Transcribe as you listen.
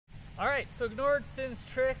Alright, so Ignored Sin's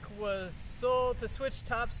trick was sole to switch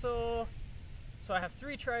topsoil. So I have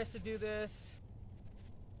 3 tries to do this.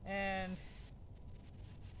 And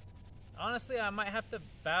honestly, I might have to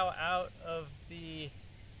bow out of the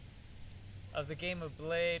game of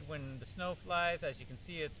Blade when the snow flies. As you can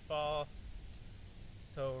see, it's fall.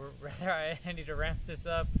 So rather I need to ramp this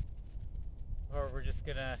up, or we're just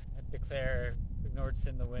gonna declare Ignored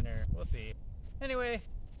Sin the winner. We'll see. Anyway,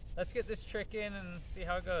 let's get this trick in and see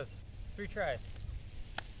how it goes. 3 tries.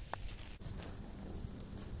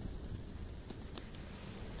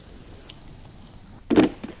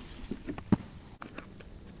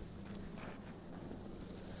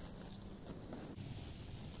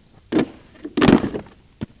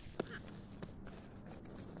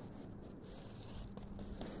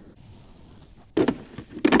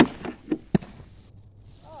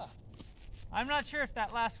 I'm not sure if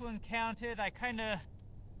that last one counted. I kind of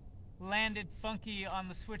landed funky on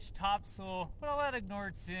the switch topsoil, but I'll let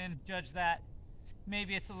Ignored Sin judge that.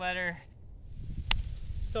 Maybe it's a letter.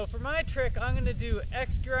 So for my trick, I'm going to do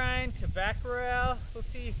X grind to back rail. We'll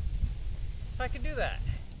see if I can do that.